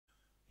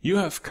You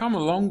have come a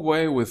long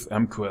way with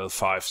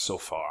MQL5 so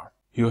far.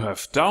 You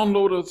have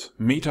downloaded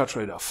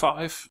MetaTrader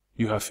 5,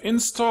 you have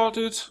installed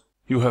it,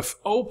 you have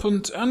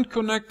opened and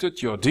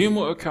connected your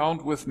demo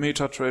account with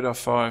MetaTrader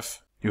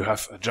 5, you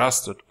have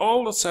adjusted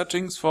all the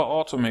settings for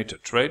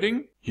automated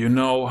trading, you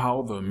know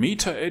how the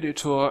meta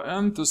editor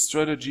and the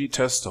strategy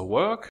tester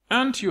work,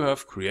 and you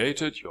have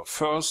created your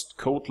first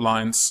code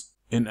lines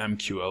in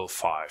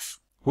MQL5.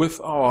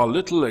 With our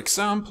little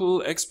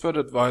example Expert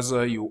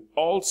Advisor, you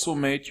also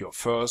made your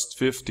first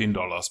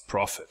 $15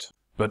 profit.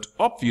 But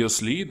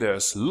obviously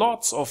there's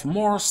lots of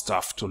more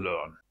stuff to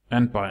learn.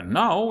 And by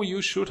now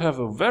you should have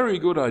a very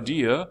good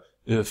idea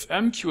if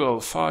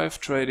MQL5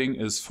 trading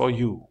is for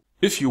you.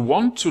 If you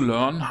want to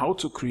learn how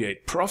to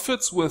create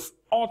profits with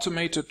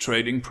automated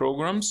trading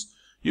programs,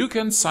 you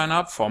can sign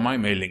up for my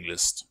mailing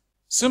list.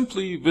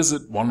 Simply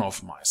visit one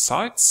of my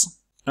sites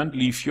and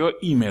leave your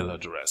email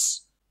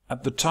address.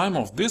 At the time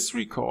of this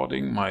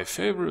recording, my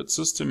favorite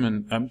system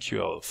in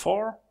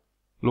MQL4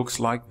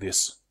 looks like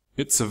this.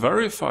 It's a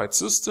verified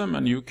system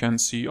and you can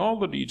see all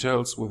the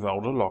details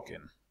without a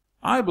login.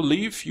 I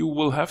believe you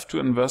will have to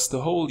invest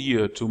a whole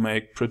year to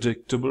make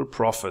predictable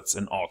profits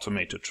in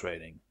automated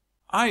trading.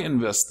 I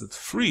invested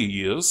 3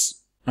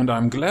 years and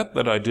I'm glad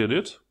that I did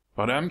it,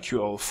 but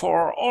MQL4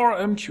 or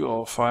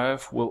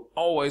MQL5 will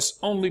always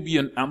only be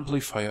an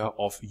amplifier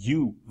of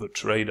you, the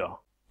trader.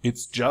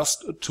 It's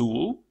just a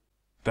tool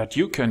that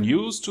you can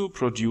use to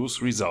produce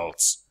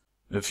results.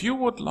 If you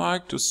would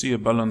like to see a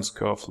balance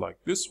curve like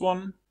this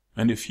one,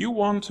 and if you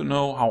want to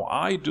know how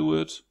I do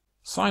it,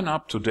 sign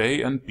up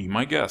today and be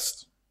my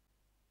guest.